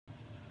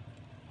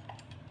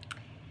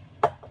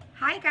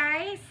Hi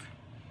guys.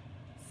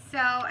 So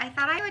I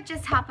thought I would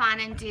just hop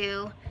on and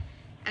do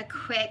a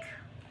quick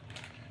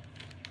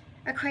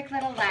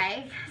little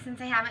live since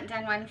I haven't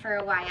done one for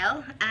a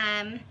while.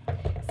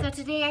 So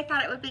today I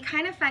thought it would be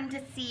kind of fun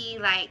to see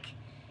like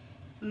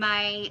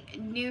my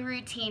new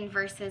routine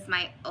versus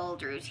my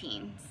old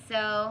routine.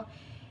 So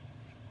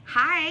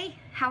hi,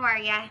 how are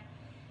ya?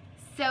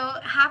 So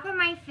half of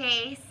my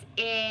face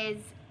is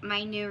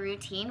my new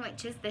routine,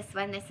 which is this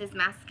one. This is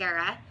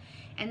mascara.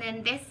 And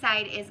then this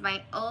side is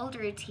my old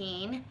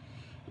routine,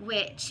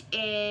 which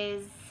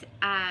is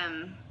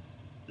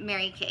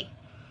Mary Kay.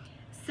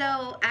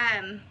 So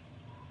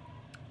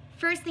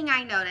first thing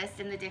I noticed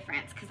in the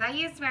difference, because I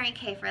used Mary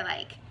Kay for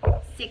like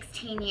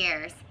 16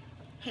 years.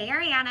 Hey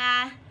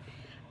Ariana.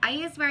 I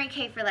used Mary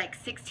Kay for like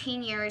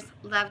 16 years,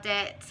 loved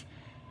it.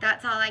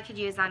 That's all I could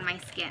use on my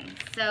skin.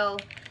 So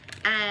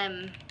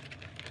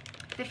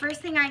the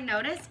first thing I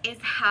noticed is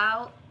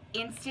how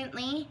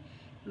instantly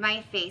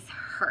my face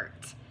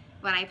hurt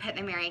when I put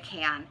the Mary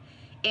Kay on.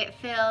 It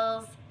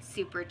feels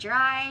super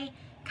dry,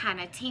 kind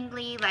of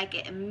tingly, like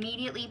it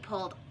immediately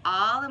pulled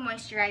all the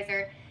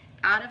moisturizer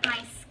out of my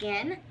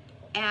skin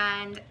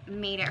and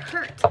made it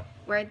hurt.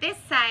 Where this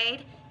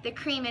side, the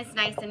cream is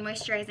nice and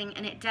moisturizing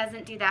and it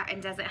doesn't do that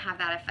and doesn't have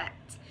that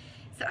effect.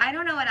 So I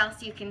don't know what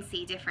else you can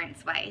see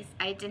difference-wise.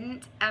 I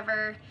didn't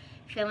ever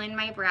fill in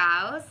my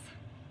brows.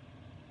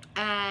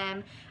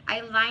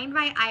 I lined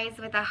my eyes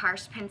with a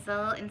harsh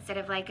pencil instead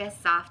of like a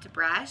soft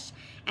brush,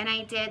 and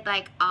I did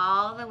like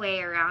all the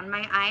way around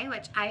my eye,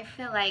 which I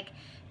feel like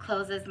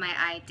closes my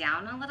eye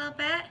down a little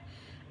bit.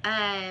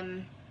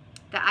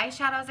 The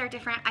eyeshadows are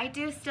different. I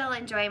do still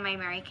enjoy my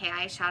Mary Kay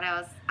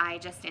eyeshadows. I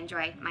just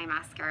enjoy my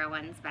mascara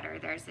ones better.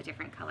 There's the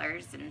different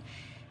colors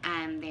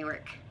and they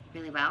work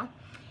really well.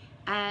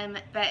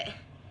 But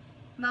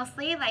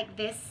mostly like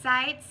this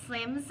side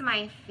slims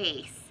my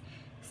face.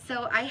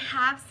 So I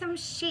have some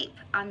shape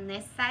on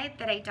this side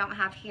that I don't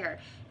have here.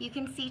 You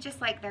can see just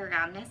like the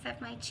roundness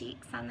of my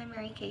cheeks on the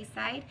Mary Kay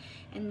side.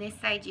 And this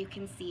side you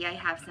can see I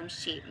have some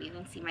shape. You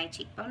can see my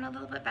cheekbone a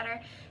little bit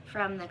better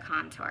from the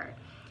contour.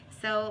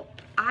 So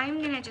I'm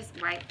going to just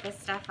wipe this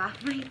stuff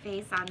off my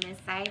face on this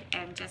side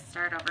and just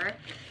start over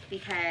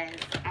because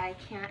I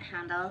can't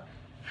handle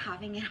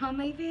having it on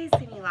my face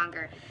any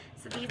longer.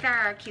 So these are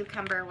our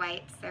cucumber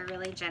wipes. They're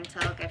really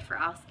gentle, good for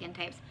all skin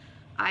types.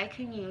 I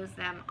can use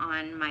them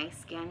on my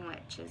skin,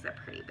 which is a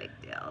pretty big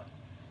deal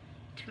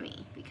to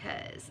me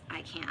because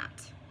I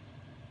can't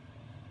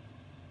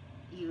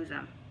use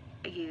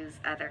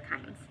other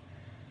kinds.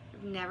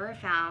 I've never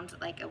found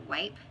like a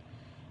wipe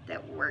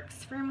that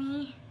works for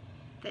me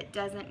that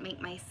doesn't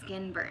make my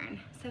skin burn.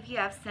 So if you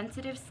have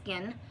sensitive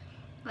skin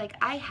like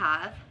I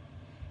have,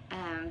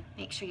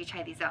 make sure you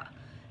try these out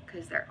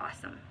because they're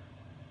awesome.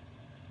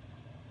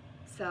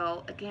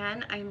 So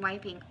again, I'm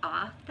wiping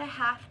off the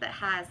half that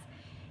has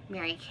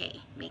Mary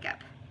Kay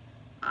makeup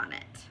on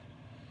it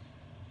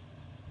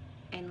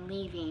and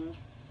leaving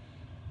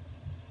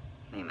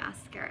my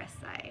mascara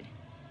side.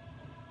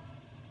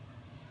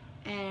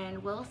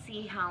 And we'll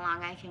see how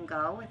long I can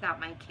go without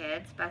my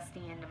kids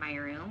busting into my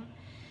room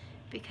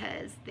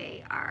because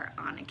they are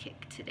on a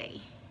kick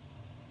today.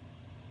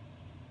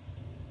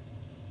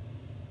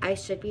 I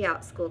should be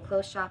out school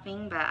clothes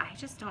shopping, but I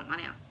just don't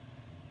want to.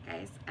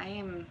 Guys,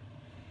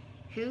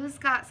 who's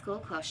got school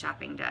clothes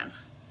shopping done?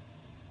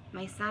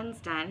 My son's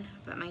done,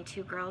 but my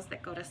two girls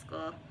that go to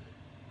school,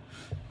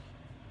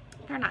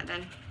 they're not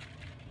done.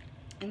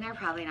 And they're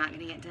probably not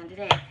going to get done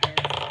today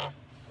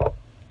because,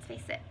 let's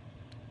face it,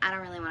 I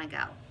don't really want to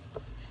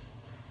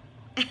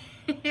go.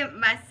 It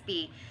must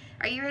be.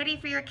 Are you ready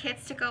for your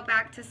kids to go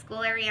back to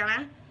school,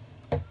 Ariana?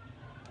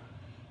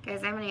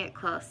 Guys, I'm going to get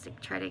close to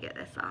try to get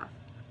this off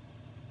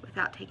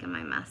without taking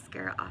my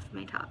mascara off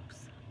my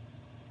tops.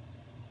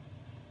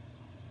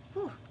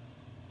 Whew.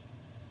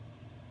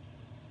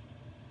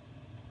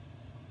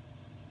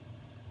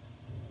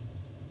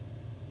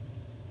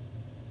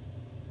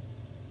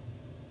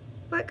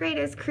 What grade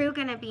is Crew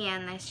gonna be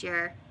in this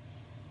year?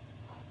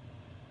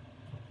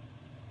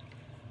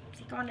 Is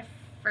he going to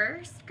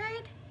first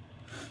grade?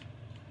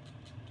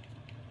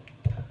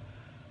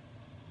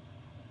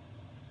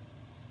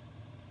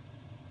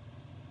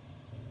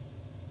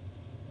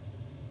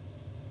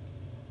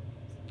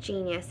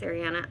 Genius,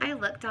 Ariana. I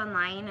looked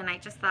online and I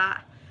just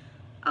thought,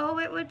 oh,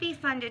 it would be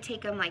fun to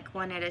take them like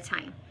one at a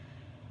time.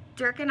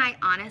 Dirk and I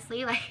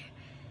honestly, like,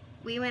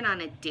 we went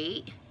on a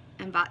date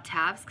and bought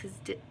Tavs because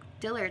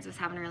Dillard's was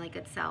having a really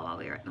good sale while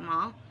we were at the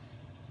mall,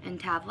 and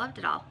Tav loved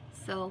it all.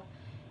 So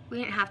we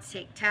didn't have to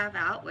take Tav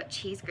out, which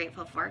he's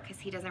grateful for because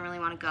he doesn't really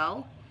want to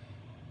go.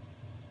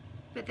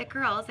 But the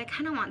girls, they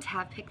kind of want to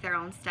have pick their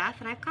own stuff,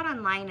 and I've got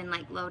online and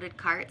like loaded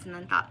carts and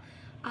then thought,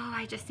 oh,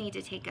 I just need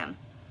to take them.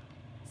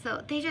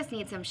 So they just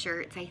need some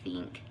shirts, I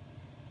think.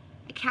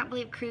 I can't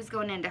believe Crew's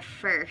going into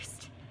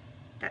first.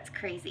 That's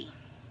crazy.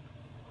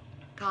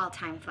 God,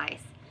 time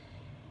flies.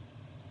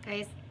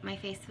 Guys, my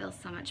face feels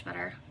so much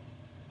better.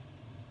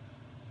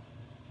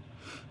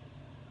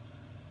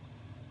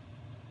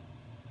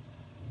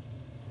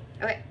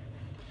 Okay,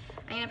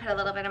 I'm going to put a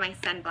little bit of my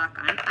sunblock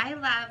on. I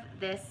love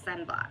this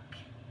sunblock.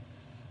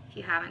 If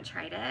you haven't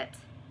tried it,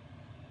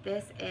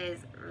 this is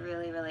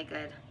really, really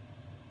good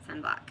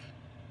sunblock.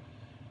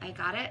 I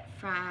got it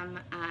from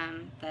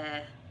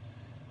the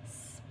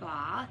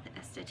spa. The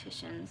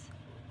estheticians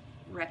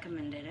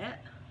recommended it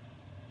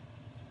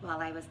while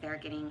I was there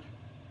getting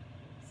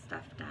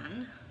stuff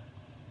done.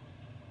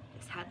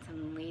 Just had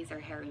some laser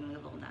hair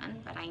removal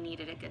done, but I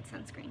needed a good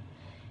sunscreen.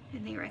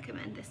 And they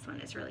recommend this one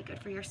is really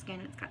good for your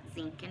skin. It's got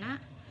zinc in it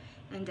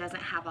and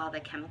doesn't have all the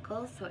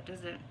chemicals, so it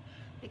doesn't,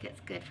 like, it's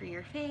good for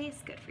your face,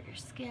 good for your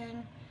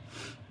skin.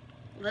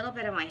 A little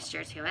bit of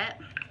moisture to it.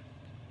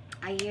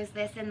 I use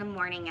this in the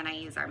morning and I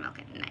use our milk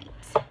at night.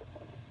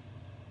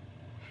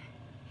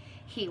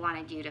 He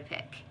wanted you to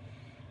pick.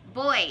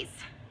 Boys,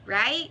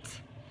 right?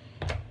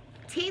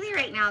 Taylor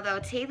right now though,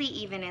 Taylor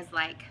even is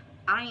like,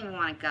 I don't even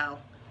want to go.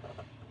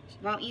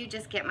 Won't you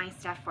just get my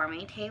stuff for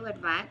me? Tay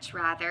would much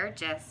rather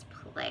just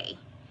play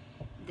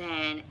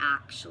than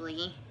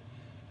actually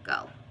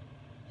go.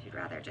 She'd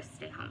rather just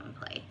stay home and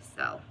play.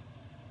 So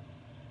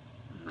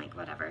I'm like,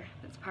 whatever.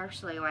 That's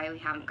partially why we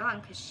haven't gone,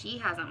 because she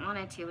hasn't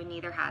wanted to, and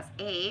neither has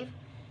Ave.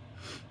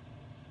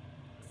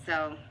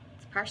 So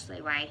it's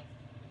partially why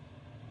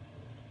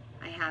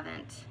I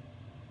haven't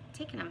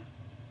taken him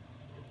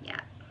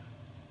yet.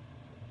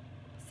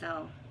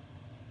 So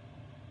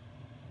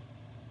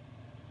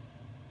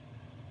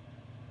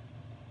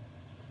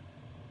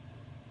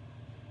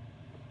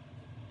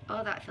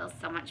oh, that feels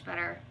so much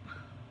better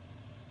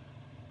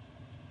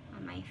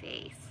on my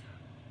face.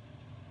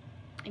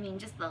 I mean,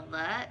 just the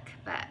look,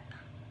 but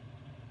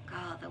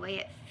God, the way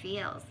it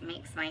feels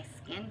makes my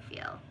skin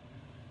feel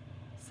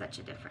such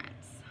a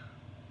difference.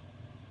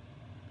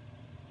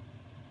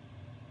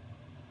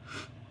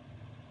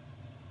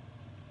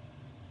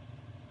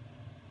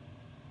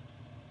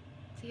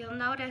 So you'll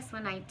notice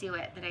when I do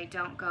it that I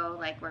don't go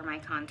like where my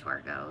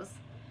contour goes,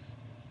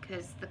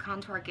 because the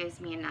contour gives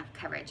me enough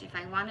coverage. If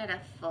I wanted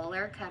a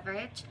fuller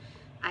coverage,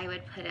 I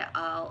would put it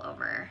all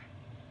over,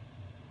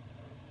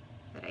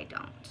 but I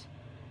don't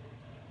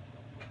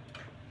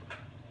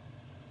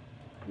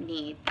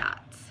need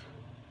that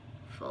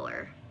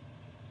fuller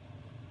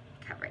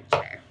coverage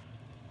there.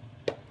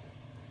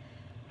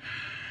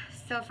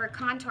 So for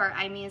contour,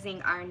 I'm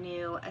using our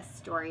new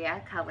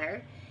Astoria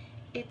color.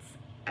 It's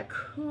a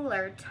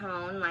cooler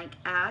tone like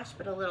ash,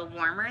 but a little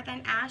warmer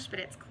than ash, but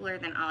it's cooler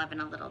than olive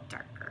and a little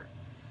darker.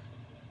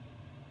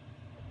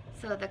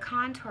 So the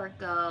contour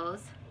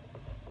goes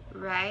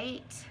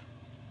right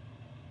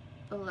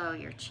below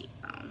your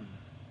cheekbone.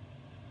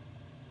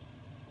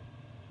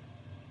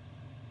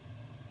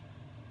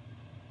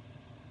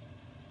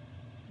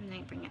 And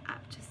I bring it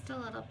up just a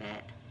little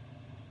bit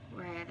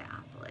where the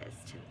apple is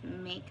to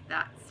make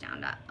that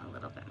stand up a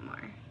little bit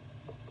more.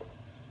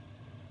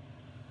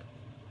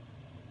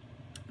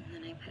 And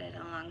then I put it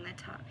along the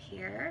top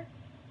here.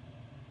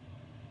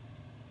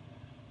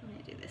 I'm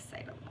going to do this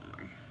side a little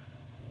more.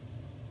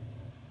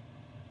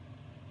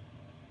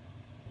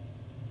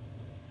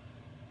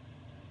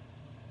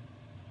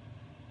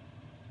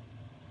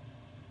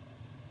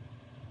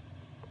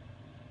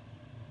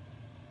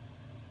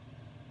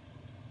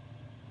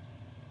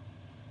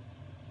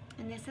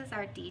 And this is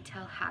our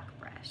Detail Hack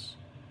brush.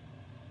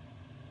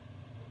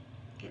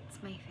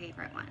 It's my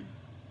favorite one.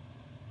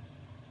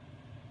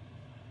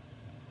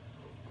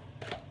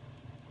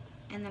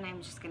 And then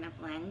I'm just going to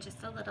blend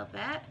just a little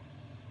bit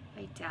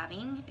by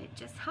dabbing. It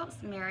just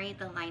helps marry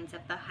the lines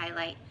of the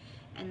highlight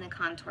and the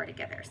contour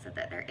together so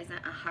that there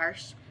isn't a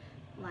harsh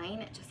line.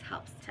 It just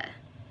helps to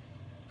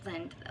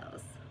blend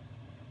those.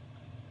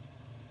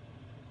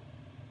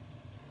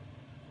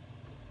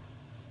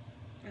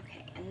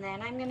 Okay, and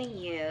then I'm going to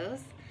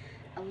use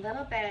a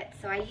little bit,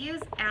 so I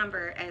use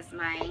amber as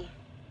my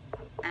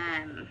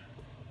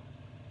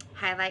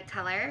highlight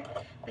color,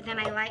 but then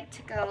I like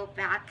to go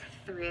back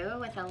through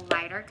with a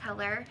lighter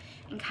color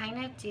and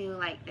kind of do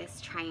like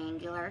this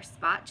triangular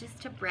spot just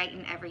to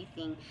brighten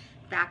everything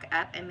back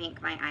up and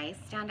make my eyes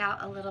stand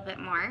out a little bit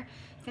more.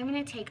 So I'm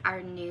going to take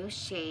our new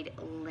shade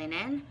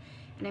Linen,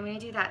 and I'm going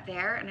to do that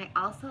there, and I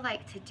also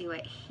like to do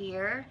it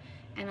here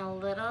and a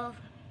little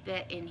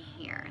bit in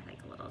here, like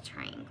a little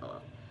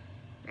triangle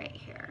right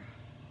here.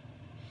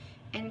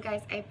 And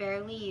guys, I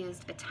barely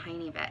used a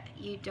tiny bit.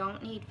 You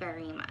don't need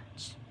very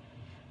much.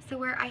 So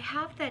where I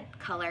have the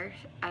color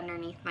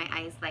underneath my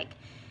eyes, like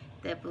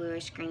the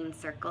bluish green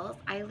circles,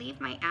 I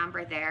leave my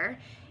amber there,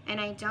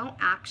 and I don't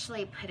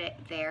actually put it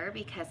there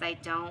because I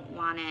don't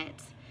want it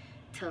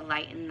to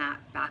lighten that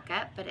back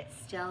up, but it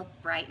still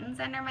brightens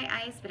under my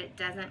eyes, but it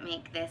doesn't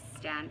make this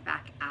stand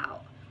back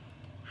out.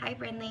 Hi,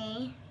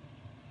 Brinley.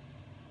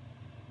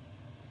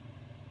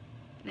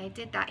 And I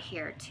did that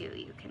here too,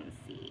 you can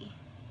see.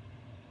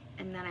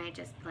 And then I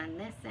just blend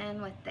this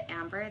in with the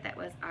amber that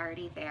was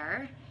already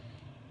there.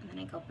 And then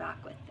I go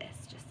back with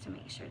this just to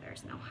make sure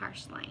there's no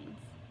harsh lines.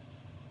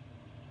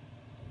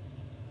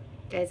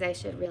 Guys, I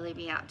should really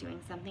be out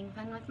doing something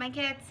fun with my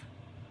kids,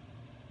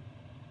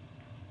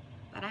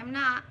 but I'm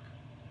not.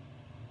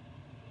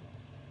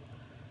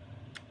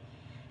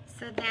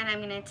 So then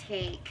I'm going to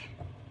take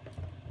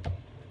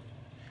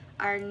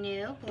our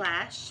new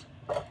blush,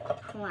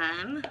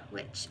 Plum,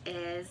 which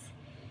is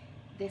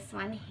this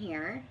one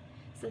here.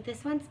 So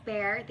this one's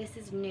Bare, this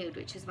is Nude,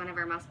 which is one of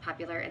our most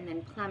popular, and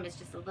then Plum is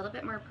just a little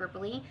bit more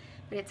purpley,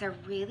 but it's a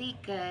really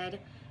good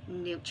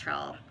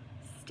neutral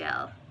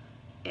still.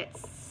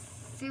 It's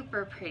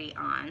super pretty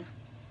on.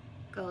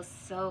 Goes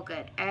so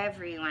good.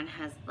 Everyone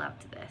has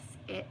loved this.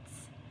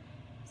 It's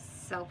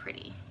so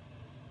pretty.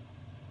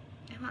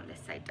 I want this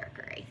side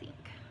darker, I think.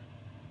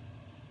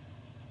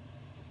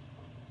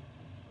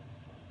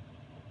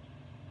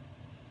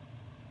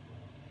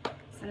 So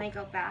then I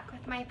go back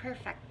with my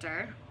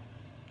Perfector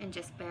and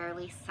just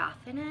barely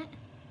soften it.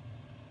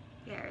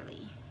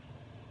 Barely.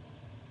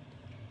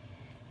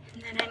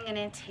 And then I'm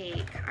going to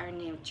take our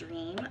new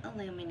Dream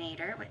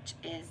Illuminator, which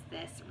is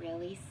this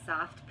really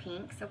soft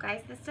pink. So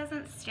guys, this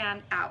doesn't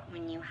stand out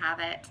when you have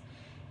it,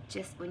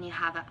 just when you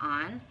have it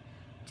on,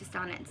 just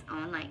on its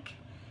own. Like,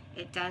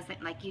 it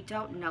doesn't, like, you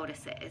don't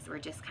notice it as we're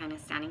just kind of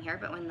standing here,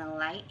 but when the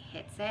light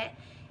hits it,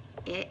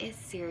 it is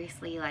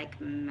seriously like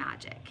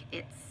magic.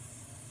 It's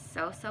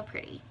so, so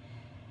pretty.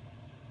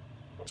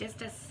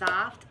 Just a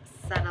soft,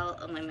 subtle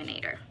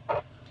illuminator.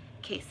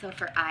 Okay, so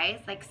for eyes,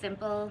 like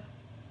simple,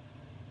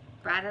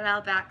 brought it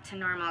all back to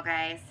normal,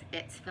 guys.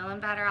 It's feeling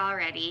better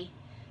already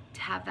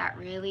to have that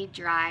really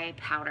dry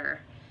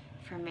powder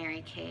from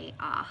Mary Kay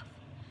off.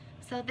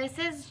 So this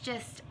is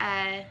just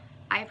a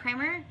eye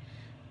primer.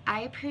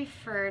 I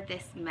prefer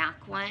this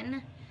MAC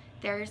one.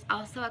 There's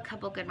also a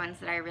couple good ones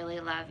that I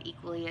really love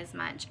equally as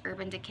much.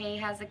 Urban Decay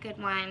has a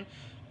good one,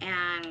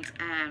 and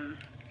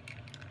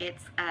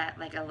it's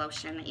like a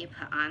lotion that you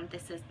put on.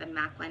 This is the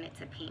MAC one.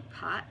 It's a paint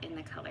pot in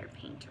the color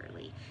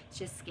Painterly. It's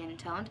just skin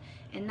toned,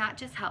 and that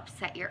just helps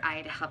set your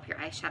eye to help your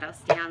eyeshadow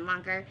stay on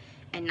longer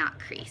and not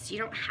crease. You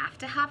don't have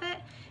to have it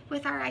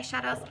with our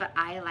eyeshadows, but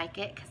I like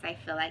it because I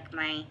feel like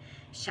my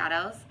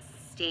shadows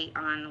stay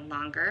on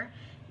longer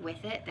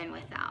with it than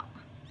without.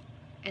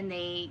 And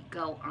they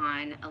go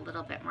on a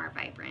little bit more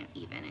vibrant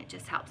even. It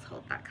just helps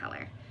hold that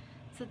color.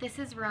 So this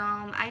is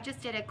Rome. I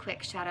just did a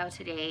quick shadow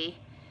today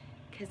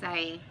because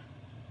I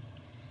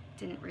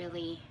didn't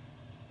really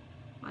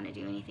want to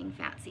do anything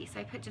fancy. So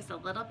I put just a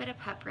little bit of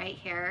pup right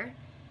here.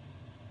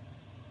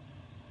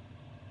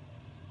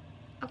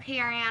 Okay,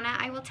 Ariana,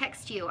 I will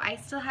text you. I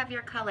still have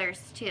your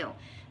colors too,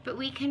 but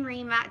we can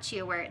rematch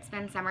you where it's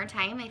been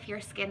summertime. If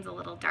your skin's a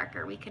little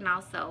darker, we can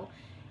also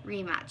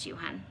rematch you,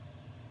 hun.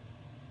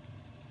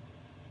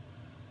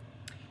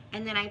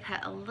 And then I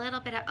put a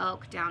little bit of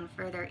Oak down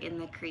further in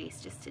the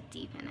crease just to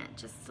deepen it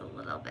just a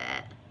little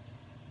bit.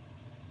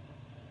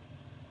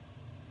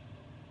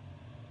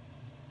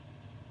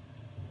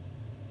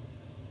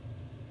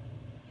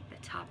 The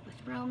top with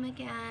Rome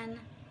again.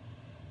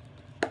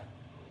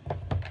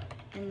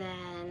 And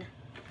then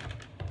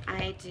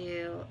I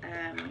do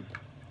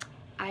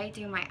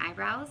my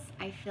eyebrows.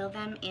 I fill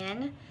them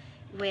in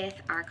with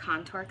our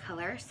contour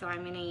color. So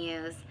I'm going to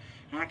use,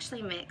 I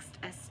actually mixed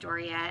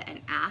Astoria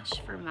and Ash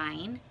for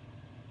mine.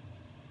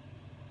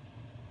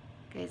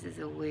 Guys, this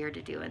is weird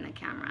to do in the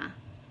camera.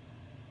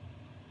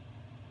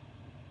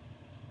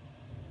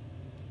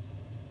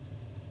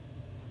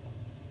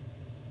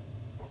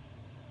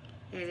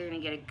 You guys are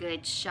going to get a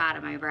good shot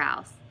of my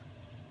brows.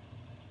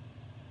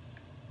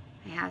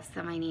 I have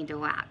some I need to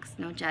wax.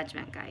 No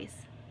judgment, guys.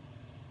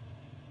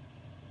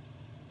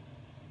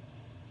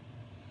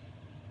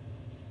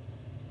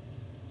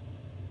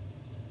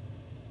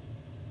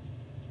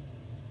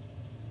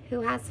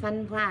 Who has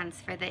fun plans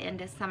for the end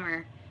of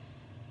summer?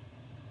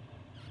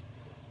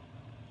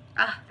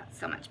 Oh, that's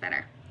so much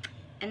better.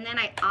 And then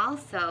I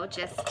also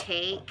just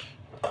take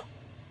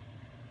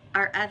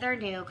our other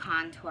new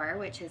contour,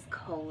 which is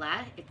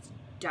Cola. It's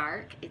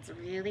dark. It's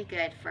really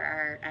good for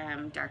our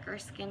darker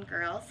skin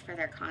girls for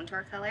their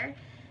contour color,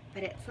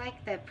 but it's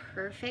like the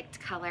perfect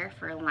color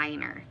for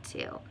liner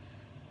too.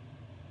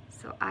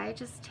 So I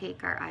just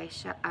take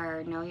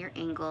our Know Your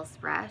Angles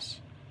brush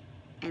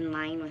and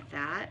line with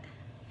that.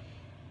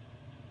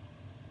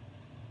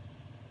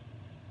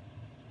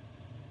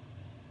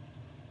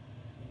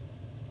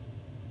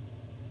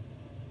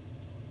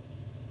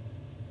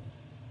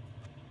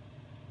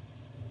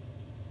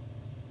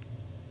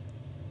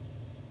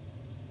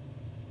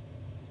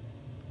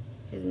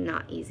 It's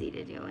not easy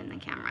to do in the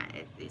camera.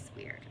 It is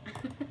weird.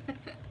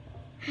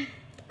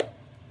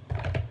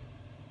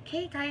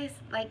 Okay, guys,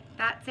 like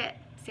that's it.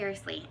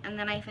 Seriously. And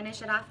then I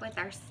finish it off with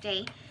our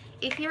Stay.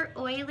 If you're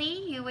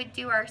oily, you would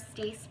do our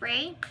Stay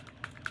Spray.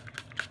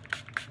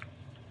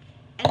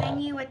 And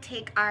then you would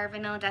take our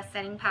Vanilla Dust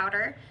Setting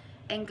Powder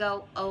and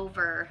go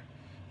over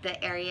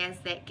the areas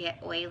that get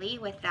oily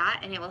with that,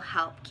 and it will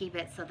help keep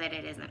it so that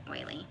it isn't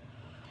oily.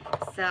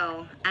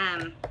 So,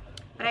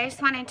 but I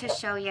just wanted to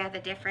show you the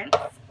difference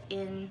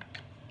in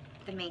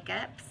the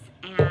makeups,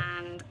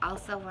 and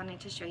also wanted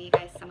to show you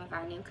guys some of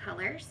our new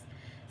colors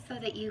so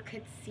that you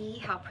could see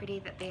how pretty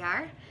that they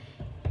are.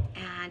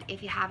 And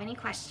if you have any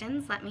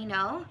questions, let me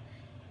know,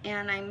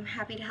 and I'm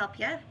happy to help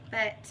you.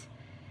 But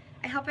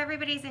I hope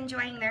everybody's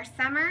enjoying their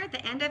summer,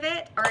 the end of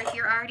it, or if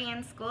you're already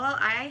in school,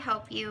 I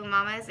hope you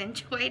mamas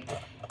enjoyed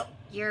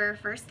your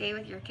first day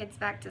with your kids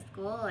back to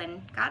school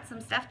and got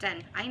some stuff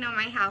done. I know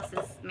my house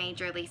is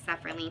majorly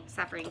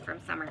suffering from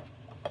summer.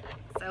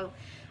 So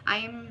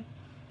I'm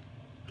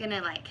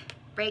gonna like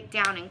break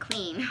down and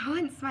clean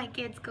once my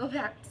kids go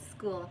back to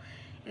school.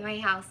 My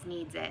house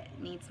needs it,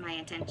 needs my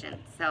attention.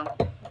 So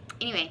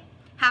anyway,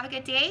 have a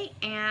good day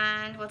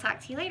and we'll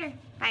talk to you later.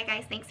 Bye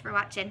guys, thanks for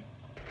watching.